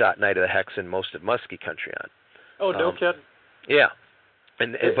that's what I shot Night of the Hex and most of Muskie Country on. Oh, no kidding. Yeah.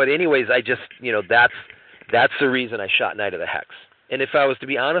 But anyways, I just, that's the reason I shot Night of the Hex. And if I was to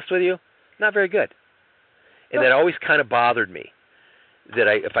be honest with you, not very good. And that always kind of bothered me. That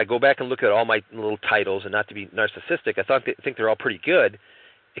if I go back and look at all my little titles, and not to be narcissistic, I think they're all pretty good,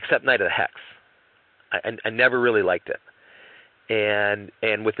 except Night of the Hex. I never really liked it.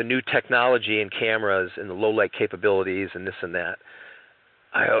 and with the new technology and cameras and the low light capabilities and this and that,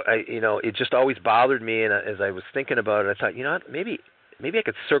 I it just always bothered me. And as I was thinking about it, I thought, what, maybe I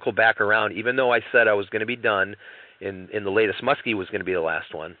could circle back around, even though I said I was going to be done in the latest Muskie was going to be the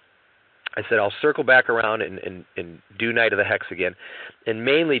last one. I said I'll circle back around and do Night of the Hex again, and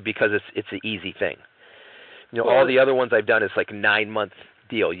mainly because it's an easy thing. All the other ones I've done is like a 9-month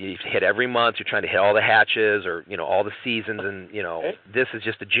deal. You hit every month. You're trying to hit all the hatches or all the seasons, and this is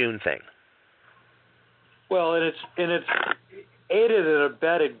just a June thing. Well, and it's aided and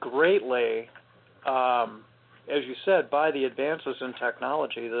abetted greatly, as you said, by the advances in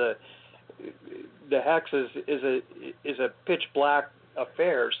technology. The Hex is a pitch black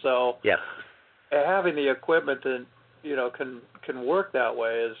affair, so yeah, having the equipment that can work that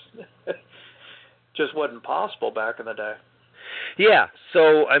way is just wasn't possible back in the day. Yeah,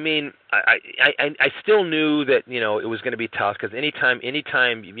 so I mean, I still knew that it was going to be tough, because anytime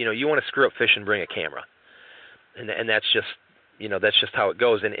you want to screw up fishing, bring a camera, and that's just how it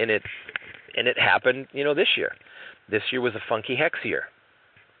goes, and it happened this year. This year was a funky Hex year.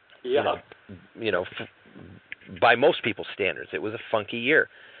 Yeah. By most people's standards, it was a funky year.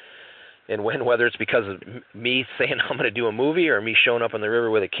 And whether it's because of me saying I'm going to do a movie or me showing up on the river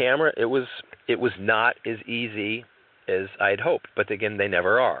with a camera, it was not as easy as I'd hoped. But again, they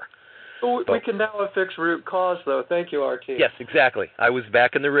never are. Well, we can now fix root cause, though. Thank you, RT. Yes, exactly. I was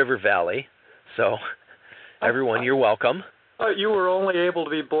back in the river valley, so everyone, you're welcome. You were only able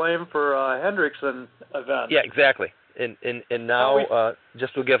to be blamed for Hendrickson event. Yeah, exactly. And now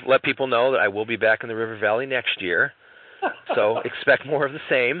just to let people know that I will be back in the river valley next year. So expect more of the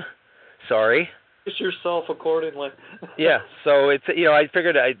same. Sorry. Fix yourself accordingly. Yeah. So it's I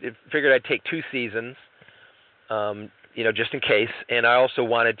figured I'd take 2 seasons, just in case. And I also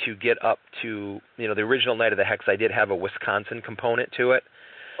wanted to get up to the original Night of the Hex. I did have a Wisconsin component to it.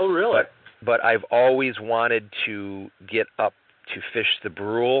 Oh, really? But I've always wanted to get up to fish the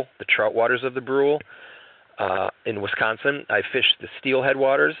Brule, the trout waters of the Brule. In Wisconsin, I fished the steelhead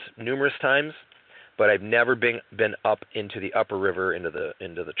waters numerous times, but I've never been up into the upper river into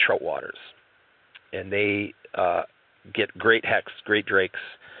the trout waters, and they get great Hex, great drakes,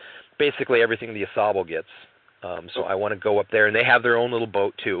 basically everything the Asable gets. So I want to go up there, and they have their own little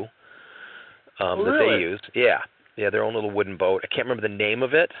boat too that they use. Yeah, their own little wooden boat. I can't remember the name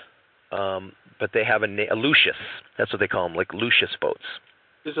of it, but they have a Lucius. That's what they call them, like Lucius boats.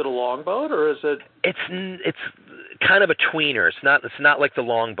 Is it a longboat or is it? It's kind of a tweener. It's not like the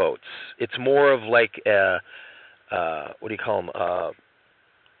longboats. It's more of like a what do you call them? A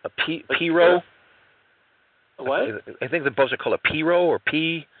Piro. What? I think the boats are called a Piro or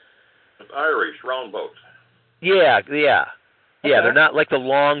P. Irish round boats. Yeah. Okay. They're not like the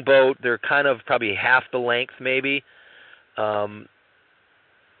longboat. They're kind of probably half the length, maybe. But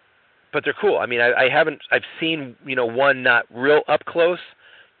they're cool. I mean, I've seen one not real up close.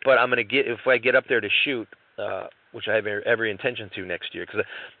 But I'm going to if I get up there to shoot, which I have every intention to next year, because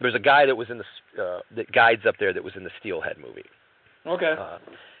there's a guy that was in that guides up there that was in the Steelhead movie. Okay.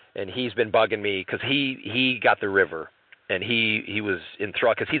 And he's been bugging me because he got the river, and he was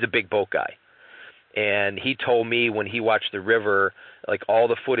enthralled because he's a big boat guy, and he told me when he watched the river, like all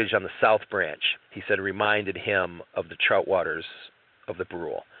the footage on the South Branch, he said it reminded him of the trout waters of the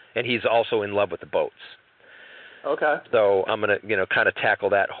Brule, and he's also in love with the boats. Okay. So I'm going to, kind of tackle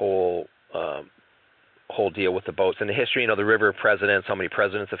that whole deal with the boats and the history. The river of presidents, how many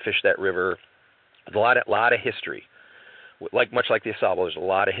presidents have fished that river. There's a lot of history. Much like the Asable, there's a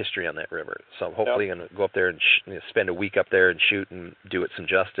lot of history on that river. So I'm hopefully going to go up there and spend a week up there and shoot and do it some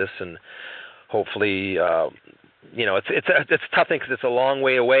justice. And hopefully, it's a tough thing because it's a long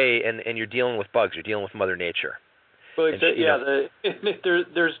way away, and you're dealing with bugs. You're dealing with Mother Nature. Well,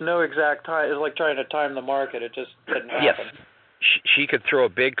 there's no exact time. It's like trying to time the market. It just didn't happen. Yes. She could throw a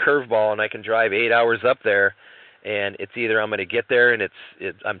big curveball, and I can drive 8 hours up there, and it's either I'm going to get there and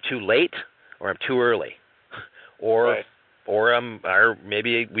I'm too late, or I'm too early, or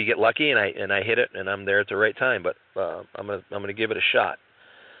maybe we get lucky and I hit it and I'm there at the right time. But I'm going to give it a shot.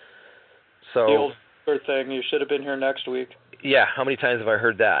 So the old thing. You should have been here next week. Yeah. How many times have I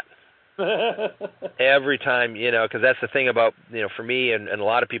heard that? Every time, because that's the thing about, for me and a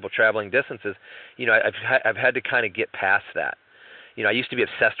lot of people traveling distances, I've had to kind of get past that. I used to be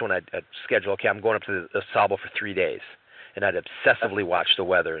obsessed when I'd schedule, okay, I'm going up to the Asable for 3 days, and I'd obsessively watch the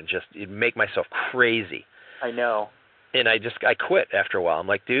weather and just make myself crazy. I know. And I quit after a while. I'm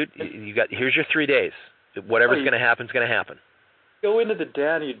like, dude, here's your 3 days. Whatever's going to happen is going to happen. Go into the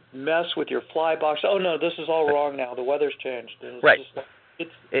den, you mess with your fly box. Oh, no, this is all wrong now. The weather's changed. Right.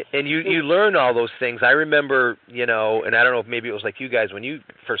 And you learn all those things. I remember, and I don't know if maybe it was like you guys when you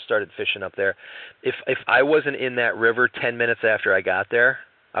first started fishing up there. If I wasn't in that river 10 minutes after I got there,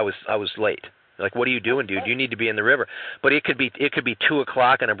 I was late. Like, what are you doing, dude? You need to be in the river. But it could be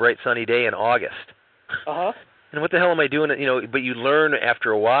 2:00 on a bright sunny day in August. And what the hell am I doing? But you learn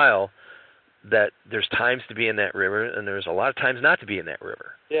after a while that there's times to be in that river, and there's a lot of times not to be in that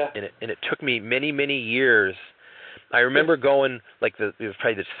river. Yeah. And it took me many, many years. I remember going, it was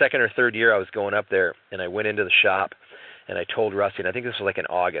probably the second or third year I was going up there, and I went into the shop, and I told Rusty, and I think this was like in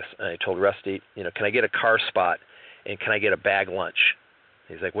August, and I told Rusty, can I get a car spot, and can I get a bag lunch?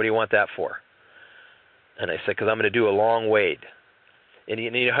 He's like, what do you want that for? And I said, because I'm going to do a long wade. And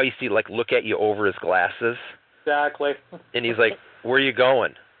you know how you see, look at you over his glasses? Exactly. And he's like, where are you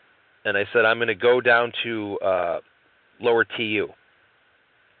going? And I said, I'm going to go down to Lower TU.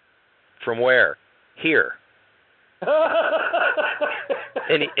 From where? Here.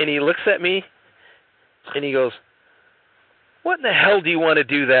 and he looks at me, and he goes, what in the hell do you want to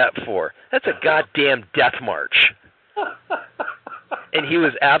do that for? That's a goddamn death march. And he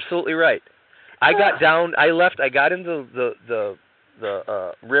was absolutely right. I got down, I got into the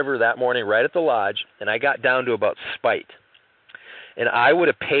river that morning right at the lodge, and I got down to about Spite. And I would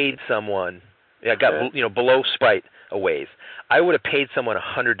have paid someone, I got below Spite a ways. I would have paid someone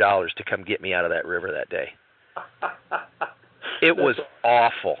 $100 to come get me out of that river that day. It was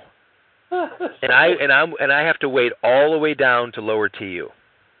awful. And I have to wade all the way down to Lower TU.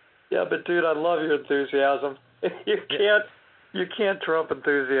 Yeah, but dude, I love your enthusiasm. You can't trump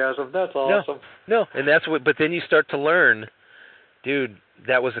enthusiasm. That's awesome. No, and that's what. But then you start to learn, dude,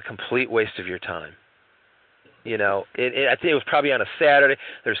 that was a complete waste of your time. I think it was probably on a Saturday.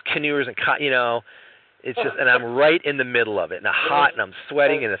 There's canoers and it's just, and I'm right in the middle of it, and I'm hot, and I'm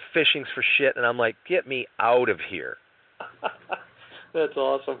sweating, and the fishing's for shit, and I'm like, get me out of here. That's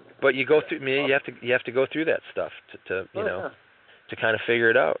awesome. But you go through, you have to go through that stuff to kind of figure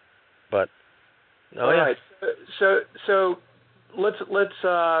it out. But all right. So let's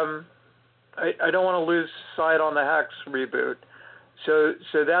I don't want to lose sight on the Hex reboot. So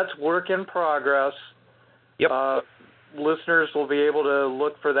that's work in progress. Yep. Listeners will be able to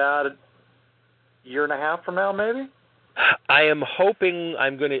look for that a year and a half from now, maybe? I am hoping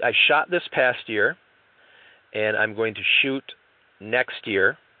I shot this past year, and I'm going to shoot next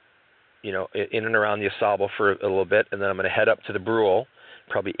year, in and around the Ausable for a little bit, and then I'm going to head up to the Brule,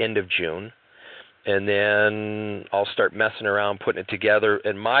 probably end of June, and then I'll start messing around, putting it together,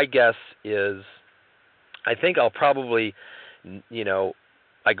 and my guess is I think I'll probably,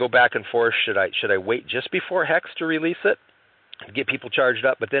 I go back and forth. Should I wait just before Hex to release it, to get people charged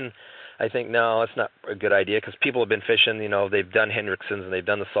up? But then I think, no, that's not a good idea because people have been fishing. They've done Hendricksons and they've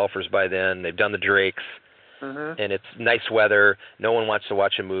done the Sulphurs by then. They've done the Drakes, and it's nice weather. No one wants to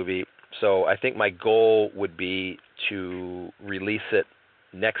watch a movie. So I think my goal would be to release it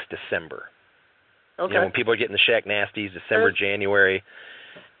next December. Okay. When people are getting the Shack Nasties, December, January,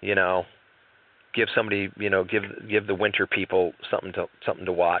 give somebody, give the winter people something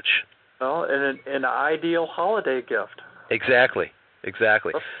to watch. Well, and an ideal holiday gift. Exactly.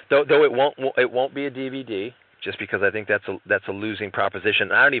 Though it won't be a DVD, just because I think that's a losing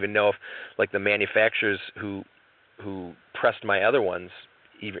proposition. I don't even know if the manufacturers who pressed my other ones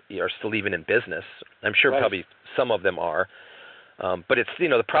are still even in business. I'm sure probably some of them are. But it's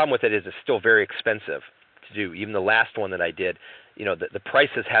the problem with it is it's still very expensive to do. Even the last one that I did, the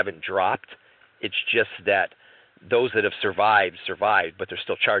prices haven't dropped. It's just that those that have survived, but they're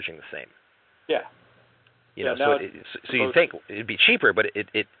still charging the same. Yeah. So you think it'd be cheaper, but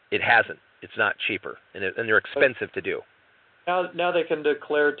it hasn't. It's not cheaper, and they're expensive to do. Now they can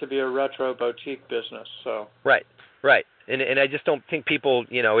declare it to be a retro boutique business. So right, and I just don't think people.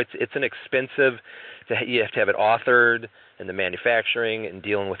 It's an expensive. You have to have it authored, and the manufacturing, and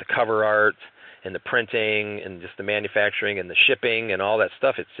dealing with the cover art, and the printing, and just the manufacturing, and the shipping, and all that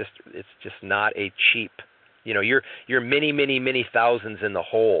stuff. It's just not a cheap. You're many thousands in the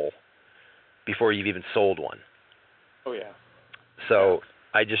hole before you've even sold one. Oh yeah. So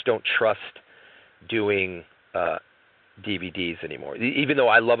I just don't trust doing DVDs anymore. Even though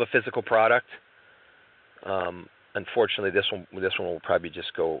I love a physical product, unfortunately this one will probably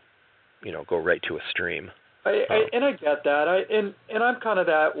just go right to a stream. And I get that. And I'm kind of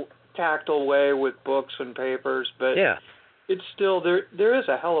that tactile way with books and papers, but yeah, it's still there is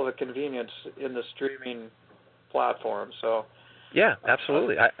a hell of a convenience in the streaming platform. So yeah,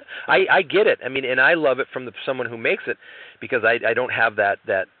 absolutely. I get it. I mean, and I love it from someone who makes it because I don't have that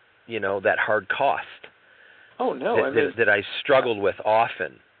hard cost. Oh no, that I struggled with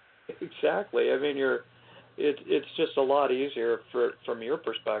often. Exactly. I mean, it's just a lot easier from your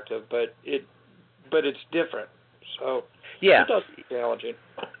perspective, but it's different. So yeah, it does be challenging.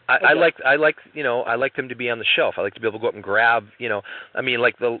 I like them to be on the shelf. I like to be able to go up and grab, I mean,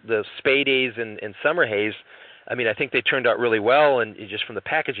 like the spade days and summer haze. I mean, I think they turned out really well, and just from the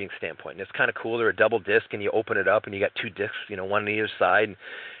packaging standpoint, and it's kind of cool. They're a double disc, and you open it up, and you got 2 discs, one on either side, and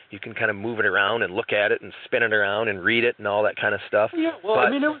you can kind of move it around and look at it and spin it around and read it and all that kind of stuff. Yeah, well, I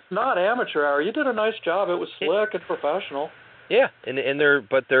mean, it was not amateur hour. You did a nice job. It was slick and professional. Yeah, and there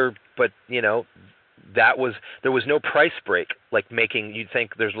was no price break, like you'd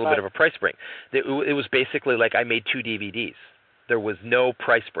think there's a little bit of a price break. It was basically like I made 2 DVDs. There was no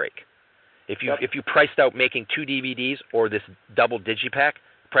price break. If you priced out making 2 DVDs or this double digipack,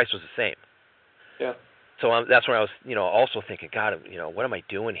 the price was the same. Yeah. So that's when I was, also thinking, God, what am I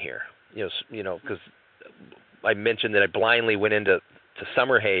doing here? Because I mentioned that I blindly went into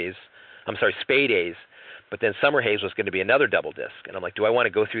Spade Haze, but then Summer Haze was going to be another double disc, and I'm like, do I want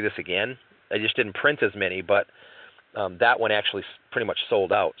to go through this again? I just didn't print as many, but that one actually pretty much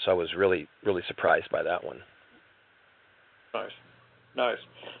sold out, so I was really, really surprised by that one. Nice.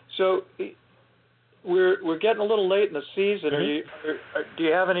 So we're getting a little late in the season. Mm-hmm. Do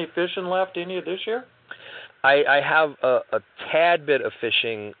you have any fishing left in you this year? I have a tad bit of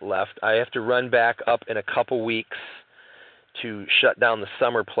fishing left. I have to run back up in a couple weeks to shut down the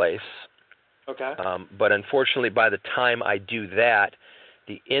summer place. Okay. But unfortunately, by the time I do that,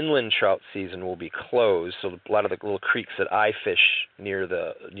 the inland trout season will be closed. So a lot of the little creeks that I fish near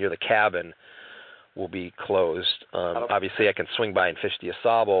the cabin will be closed. Obviously, I can swing by and fish the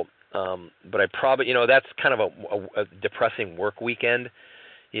Asable, but I probably, that's kind of a depressing work weekend.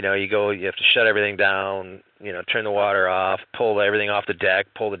 You have to shut everything down, turn the water off, pull everything off the deck,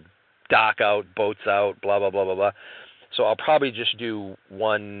 pull the dock out, boats out, blah, blah, blah, blah, blah. So I'll probably just do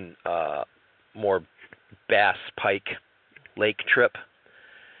one more bass pike lake trip.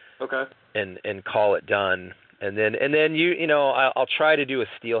 Okay. And call it done. And then I'll try to do a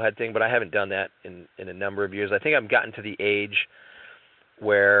steelhead thing, but I haven't done that in a number of years. I think I've gotten to the age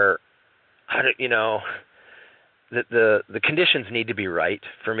where the conditions need to be right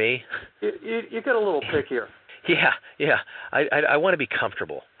for me. You get a little pickier. Yeah. I want to be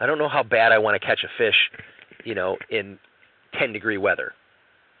comfortable. I don't know how bad I want to catch a fish, in 10-degree weather.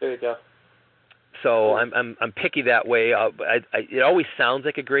 There you go. So I'm picky that way. It always sounds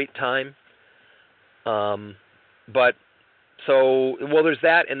like a great time. But there's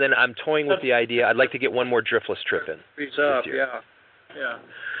that, and then I'm toying with the idea. I'd like to get one more driftless trip in. Freeze up, yeah.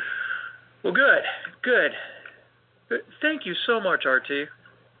 Well, good. Thank you so much, RT.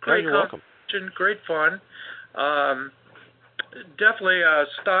 Great You're welcome. Great fun. Definitely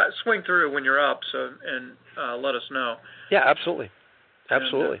swing through when you're up, and let us know. Yeah, absolutely.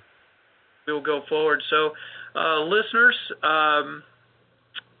 And, we'll go forward. So, listeners,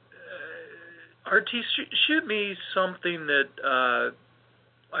 RT, shoot me something that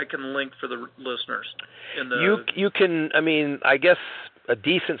I can link for the listeners. You can. I mean, I guess a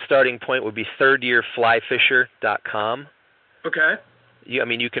decent starting point would be thirdyearflyfisher.com. Okay.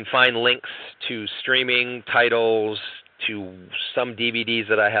 You can find links to streaming titles, to some DVDs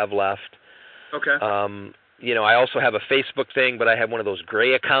that I have left. Okay. I also have a Facebook thing, but I have one of those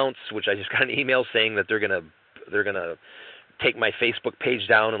gray accounts, which I just got an email saying that they're gonna take my Facebook page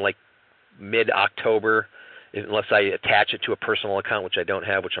down in like mid-October, unless I attach it to a personal account, which I don't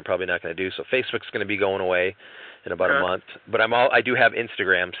have, which I'm probably not going to do. So Facebook's going to be going away in about a month. But I do have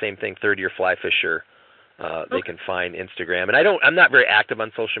Instagram, same thing, Third Year Fly Fisher. They can find Instagram, and I'm not very active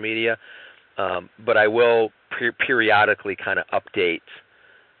on social media, but I will periodically kind of update,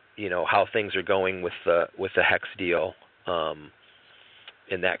 how things are going with the Hex deal,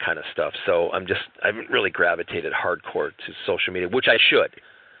 and that kind of stuff. So I've really gravitated hardcore to social media, which I should.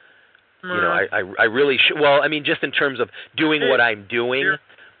 I really should. Well, I mean, just in terms of doing what I'm doing,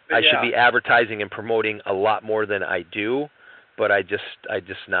 I should be advertising and promoting a lot more than I do. But I just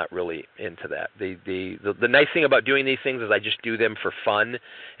not really into that. The nice thing about doing these things is I just do them for fun,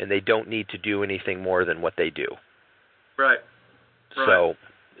 and they don't need to do anything more than what they do. Right. So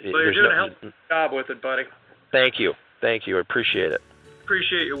you're doing a hell of a job with it, buddy. Thank you. I appreciate it.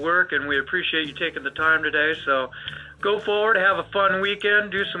 Appreciate your work, and we appreciate you taking the time today. So go forward, have a fun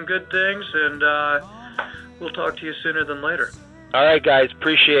weekend, do some good things, and we'll talk to you sooner than later. All right, guys.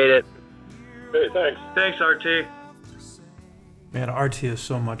 Appreciate it. Hey, thanks. Thanks, RT. Man, RT is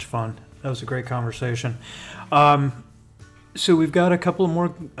so much fun. That was a great conversation. So we've got a couple of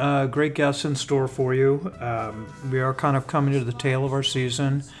more great guests in store for you. We are kind of coming to the tail of our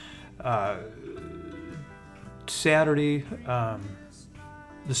season. Saturday,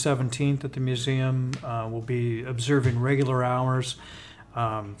 the 17th at the museum. We'll be observing regular hours.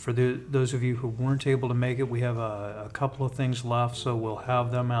 For those of you who weren't able to make it, we have a couple of things left, so we'll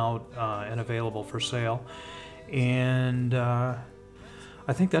have them out and available for sale. And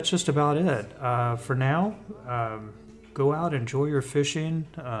I think that's just about it. For now, go out, enjoy your fishing.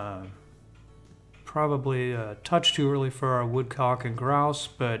 Probably a touch too early for our woodcock and grouse,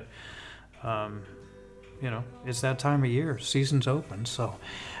 but it's that time of year. Season's open, so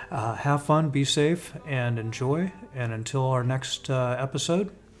have fun, be safe, and enjoy. And until our next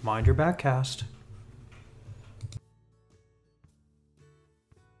episode, mind your backcast.